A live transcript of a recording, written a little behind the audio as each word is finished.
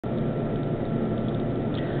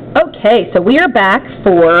Okay, so we are back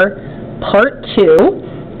for part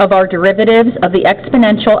 2 of our derivatives of the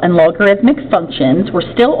exponential and logarithmic functions.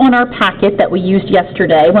 We're still on our packet that we used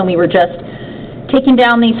yesterday when we were just taking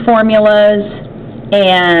down these formulas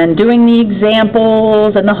and doing the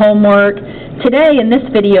examples and the homework. Today, in this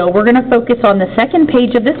video, we're going to focus on the second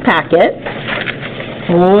page of this packet,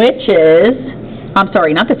 which is, I'm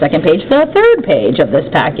sorry, not the second page, the third page of this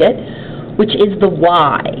packet, which is the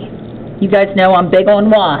y. You guys know I'm big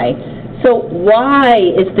on y. So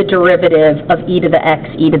y is the derivative of e to the x,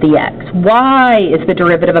 e to the x. Y is the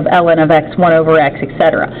derivative of ln of x, 1 over x,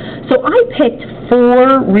 etc. So I picked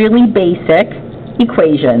 4 really basic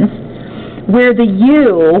equations where the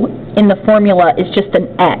u in the formula is just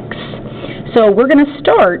an x. So we're going to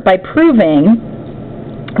start by proving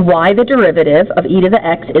why the derivative of e to the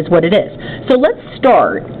x is what it is. So let's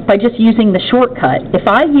start by just using the shortcut. If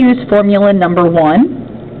I use formula number 1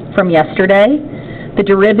 from yesterday, the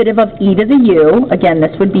derivative of e to the u, again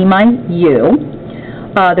this would be my u,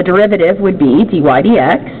 the derivative would be dy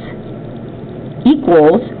dx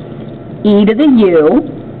equals e to the u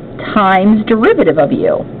times derivative of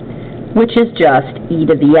u, which is just e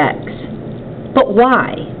to the x. But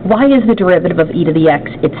why? Why is the derivative of e to the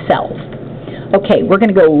x itself? Okay, we're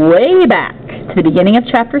going to go way back to the beginning of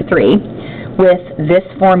chapter 3 with this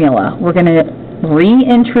formula. We're going to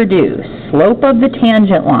reintroduce slope of the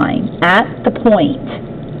tangent line at the point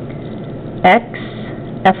x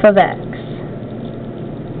f of x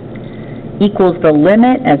equals the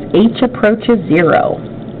limit as h approaches 0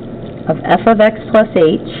 of f of x plus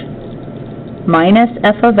h minus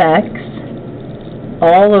f of x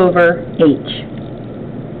all over h.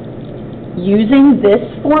 Using this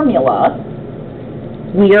formula,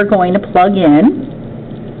 we are going to plug in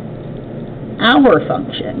our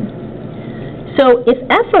function. So if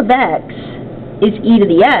f of x is e to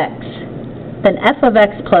the x, then f of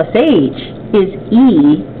x plus h is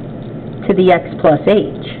e to the x plus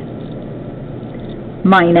h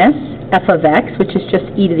minus f of x, which is just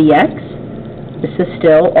e to the x. This is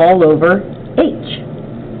still all over h.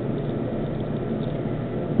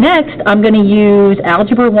 Next, I'm going to use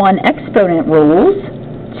Algebra 1 exponent rules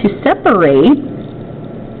to separate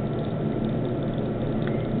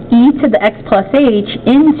e to the x plus h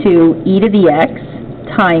into e to the x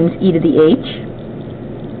times e to the h.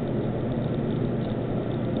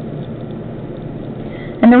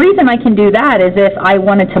 And the reason I can do that is if I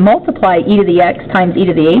wanted to multiply e to the x times e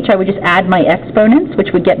to the h, I would just add my exponents,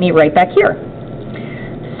 which would get me right back here.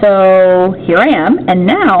 So here I am, and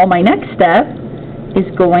now my next step is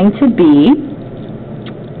going to be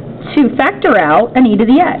to factor out an e to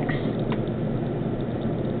the x.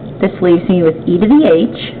 This leaves me with e to the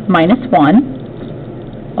h minus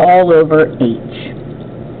 1 all over h.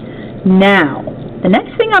 Now, the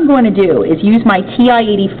next thing I'm going to do is use my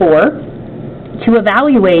TI-84 to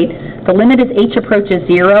evaluate the limit as h approaches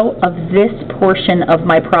 0 of this portion of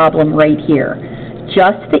my problem right here.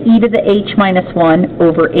 Just the e to the h minus 1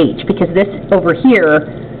 over h, because this over here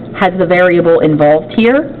has the variable involved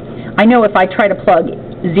here. I know if I try to plug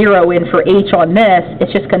 0 in for h on this,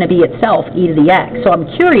 it's just going to be itself e to the x. So I'm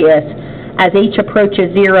curious, as h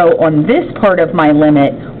approaches 0 on this part of my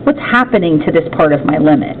limit, what's happening to this part of my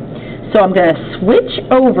limit? So I'm going to switch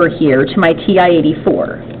over here to my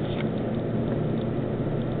TI-84.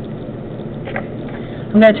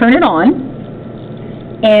 I'm going to turn it on,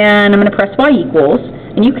 and I'm going to press y equals,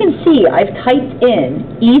 and you can see I've typed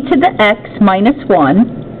in e to the x minus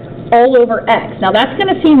 1 all over x. Now that's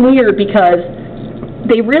going to seem weird because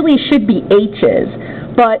they really should be h's,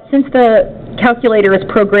 but since the calculator is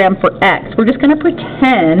programmed for x, we're just going to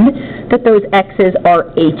pretend that those x's are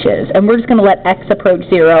h's, and we're just going to let x approach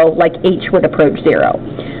 0 like h would approach 0.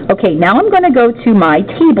 Okay, now I'm going to go to my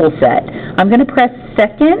table set. I'm going to press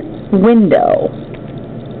second window,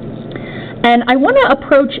 and I want to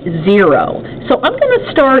approach 0. So I'm going to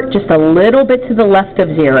start just a little bit to the left of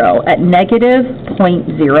 0 at negative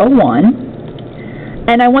 0.01.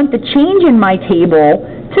 And I want the change in my table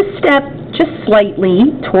to step just slightly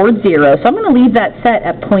towards 0. So I'm going to leave that set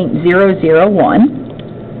at 0.001.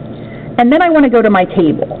 And then I want to go to my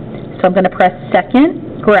table. So I'm going to press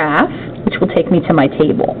second graph, which will take me to my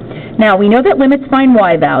table. Now, we know that limits find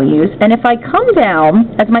y values, and if I come down,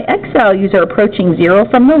 as my x values are approaching 0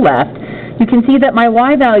 from the left, you can see that my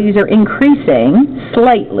y values are increasing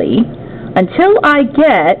slightly until I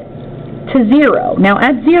get to 0. Now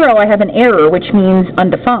at 0 I have an error, which means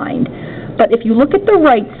undefined. But if you look at the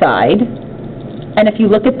right side, and if you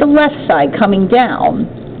look at the left side coming down,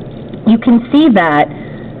 you can see that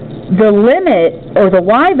the limit, or the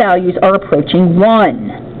y values, are approaching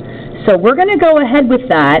 1. So we're going to go ahead with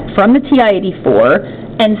that from the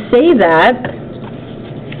TI-84 and say that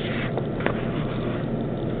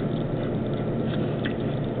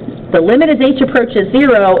the limit as h approaches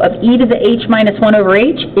 0 of e to the h minus 1 over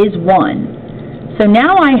h is 1. So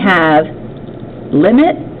now I have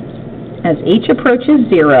limit as h approaches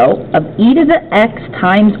 0 of e to the x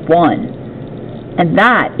times 1. And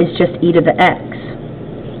that is just e to the x.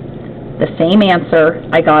 The same answer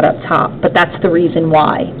I got up top, but that's the reason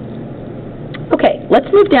why. Okay, let's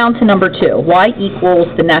move down to number 2. Y equals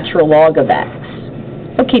the natural log of x.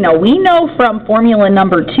 Okay, now we know from formula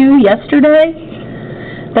number 2 yesterday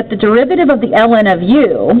that the derivative of the ln of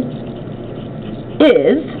u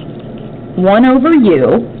is 1 over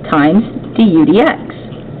u times du dx.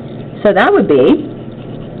 So that would be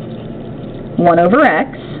 1 over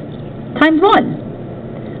x times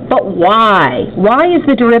 1. But why? Why is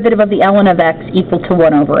the derivative of the ln of x equal to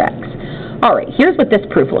 1 over x? All right, here's what this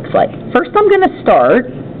proof looks like. First, I'm going to start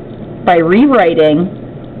by rewriting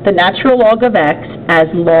the natural log of x as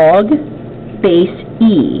log base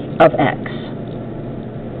e of x,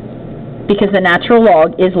 because the natural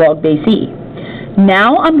log is log base e.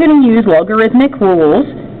 Now I'm going to use logarithmic rules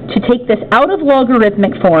to take this out of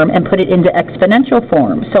logarithmic form and put it into exponential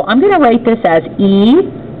form. So I'm going to write this as e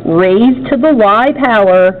raised to the y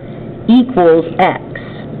power equals x.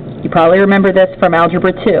 You probably remember this from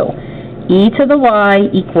Algebra 2. E to the y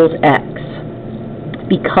equals x.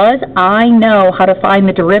 Because I know how to find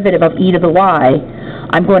the derivative of e to the y,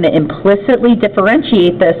 I'm going to implicitly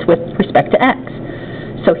differentiate this with respect to x.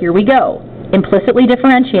 So here we go. Implicitly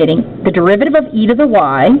differentiating, the derivative of e to the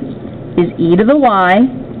y is e to the y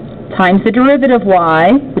times the derivative of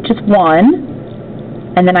y, which is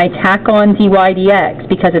 1, and then I tack on dy dx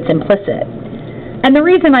because it's implicit. And the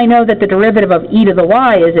reason I know that the derivative of e to the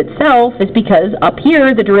y is itself is because up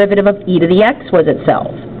here the derivative of e to the x was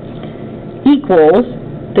itself. Equals,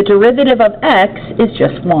 the derivative of x is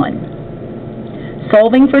just 1.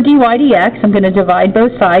 Solving for dy dx, I'm going to divide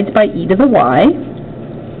both sides by e to the y.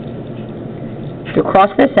 To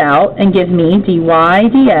cross this out and give me dy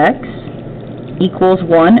dx equals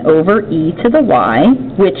 1 over e to the y,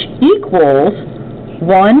 which equals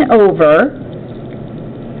 1 over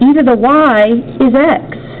e to the y is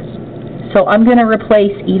x. So I'm going to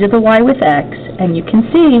replace e to the y with x, and you can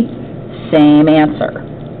see, same answer.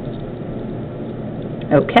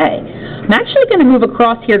 Okay, I'm actually going to move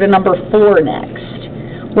across here to number 4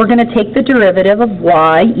 next. We're going to take the derivative of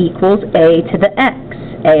y equals a to the x.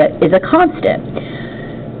 A is a constant.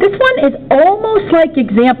 This one is almost like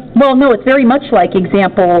it's very much like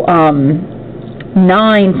example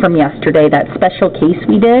 9 from yesterday, that special case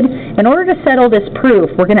we did. In order to settle this proof,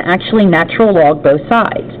 we're going to actually natural log both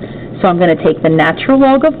sides. So I'm going to take the natural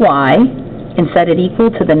log of y and set it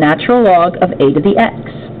equal to the natural log of a to the x.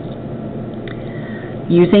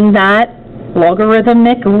 Using that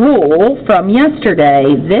logarithmic rule from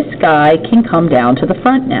yesterday, this guy can come down to the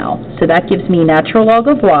front now. So that gives me natural log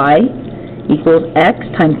of y equals x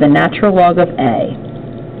times the natural log of a.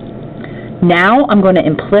 Now I'm going to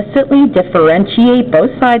implicitly differentiate both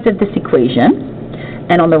sides of this equation,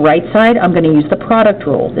 and on the right side I'm going to use the product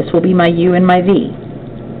rule. This will be my u and my v.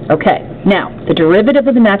 Okay, now the derivative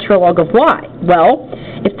of the natural log of y. Well,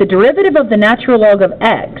 if the derivative of the natural log of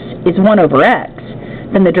x is 1 over x,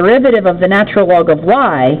 then the derivative of the natural log of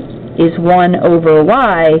y is 1 over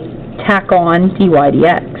y, tack on dy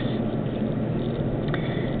dx.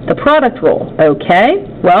 The product rule, okay,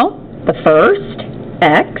 well, the first,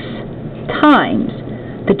 x, times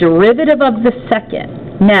the derivative of the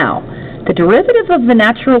second. Now, the derivative of the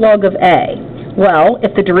natural log of a, well,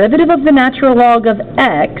 if the derivative of the natural log of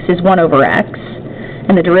x is 1 over x,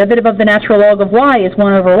 and the derivative of the natural log of y is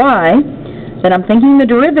 1 over y, then I'm thinking the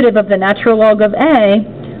derivative of the natural log of a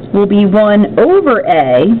will be 1 over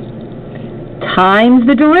a times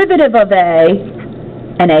the derivative of a,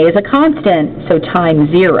 and a is a constant, so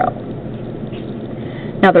times 0.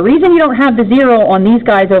 Now the reason you don't have the 0 on these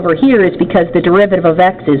guys over here is because the derivative of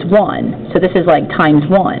x is 1, so this is like times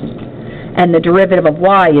 1. And the derivative of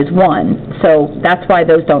y is 1, so that's why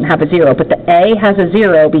those don't have a 0. But the a has a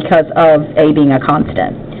 0 because of a being a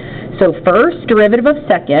constant. So first derivative of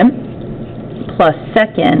second plus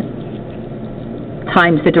second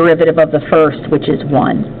times the derivative of the first, which is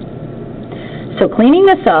 1. So cleaning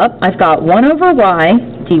this up, I've got 1 over y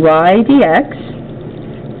dy dx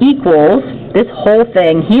equals, this whole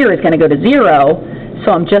thing here is going to go to 0,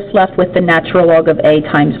 so I'm just left with the natural log of a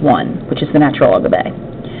times 1, which is the natural log of a.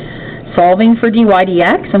 Solving for dy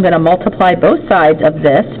dx, I'm going to multiply both sides of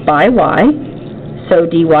this by y, so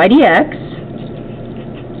dy dx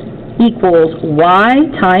equals y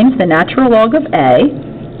times the natural log of a,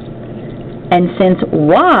 and since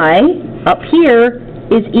y up here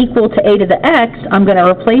is equal to a to the x, I'm going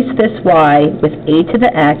to replace this y with a to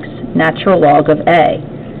the x natural log of a,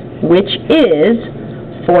 which is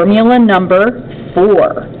formula number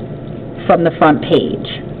 4 from the front page.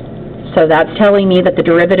 So that's telling me that the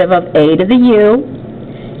derivative of a to the u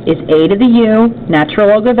is a to the u natural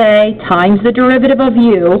log of a times the derivative of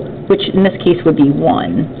u, which in this case would be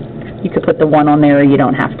 1. You could put the 1 on there or you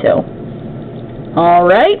don't have to. All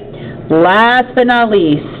right, last but not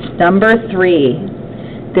least, number 3.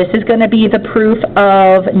 This is going to be the proof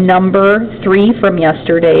of number 3 from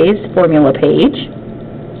yesterday's formula page.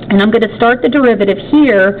 And I'm going to start the derivative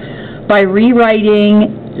here by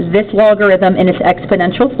rewriting this logarithm in its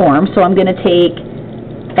exponential form. So I'm going to take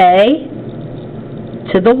a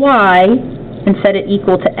to the y and set it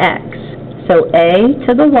equal to x. So a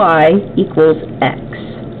to the y equals x.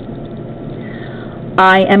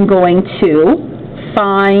 I am going to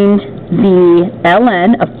find the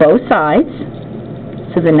ln of both sides.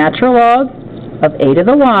 So the natural log of a to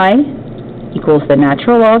the y equals the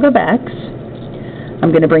natural log of x.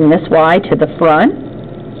 I'm going to bring this y to the front.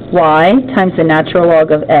 Y times the natural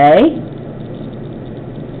log of a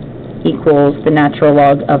equals the natural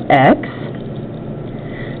log of x.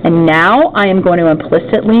 And now I am going to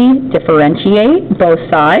implicitly differentiate both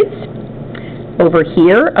sides. Over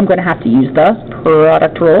here, I'm going to have to use the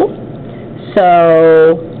product rule.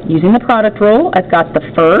 So using the product rule, I've got the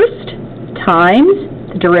first times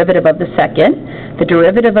the derivative of the second. The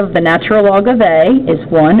derivative of the natural log of a is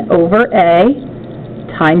 1 over a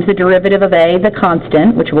times the derivative of a, the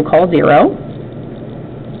constant, which we'll call 0.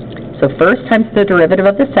 So first times the derivative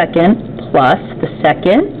of the second plus the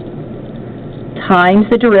second times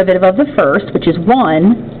the derivative of the first, which is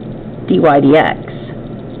 1 dy dx.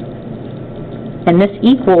 And this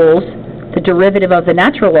equals the derivative of the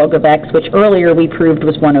natural log of x, which earlier we proved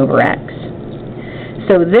was 1 over x.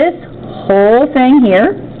 So this whole thing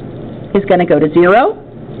here is going to go to 0,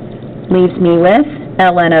 leaves me with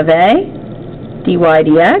ln of a dy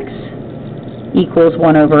dx equals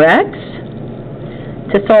 1 over x.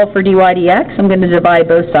 To solve for dy dx, I'm going to divide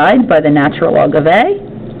both sides by the natural log of a,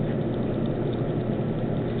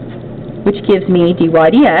 which gives me dy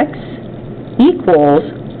dx equals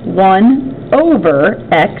 1 over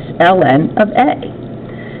x ln of a.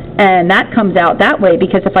 And that comes out that way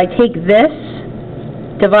because if I take this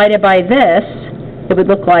divided by this, it would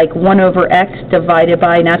look like 1 over x divided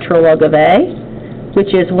by natural log of a,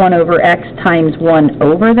 which is 1 over x times 1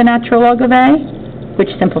 over the natural log of a, which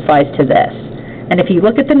simplifies to this. And if you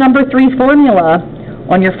look at the number 3 formula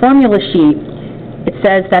on your formula sheet, it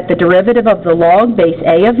says that the derivative of the log base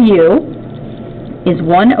a of u is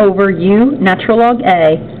 1 over u natural log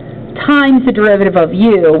a times the derivative of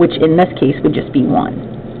u, which in this case would just be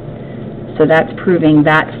 1. So that's proving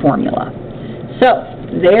that formula. So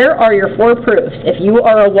there are your 4 proofs. If you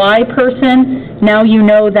are a y person, now you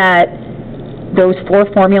know that those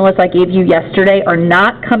 4 formulas I gave you yesterday are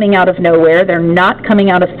not coming out of nowhere. They're not coming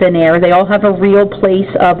out of thin air. They all have a real place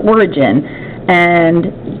of origin.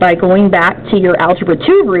 And by going back to your Algebra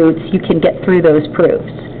 2 roots, you can get through those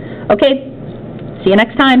proofs. Okay, see you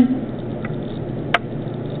next time.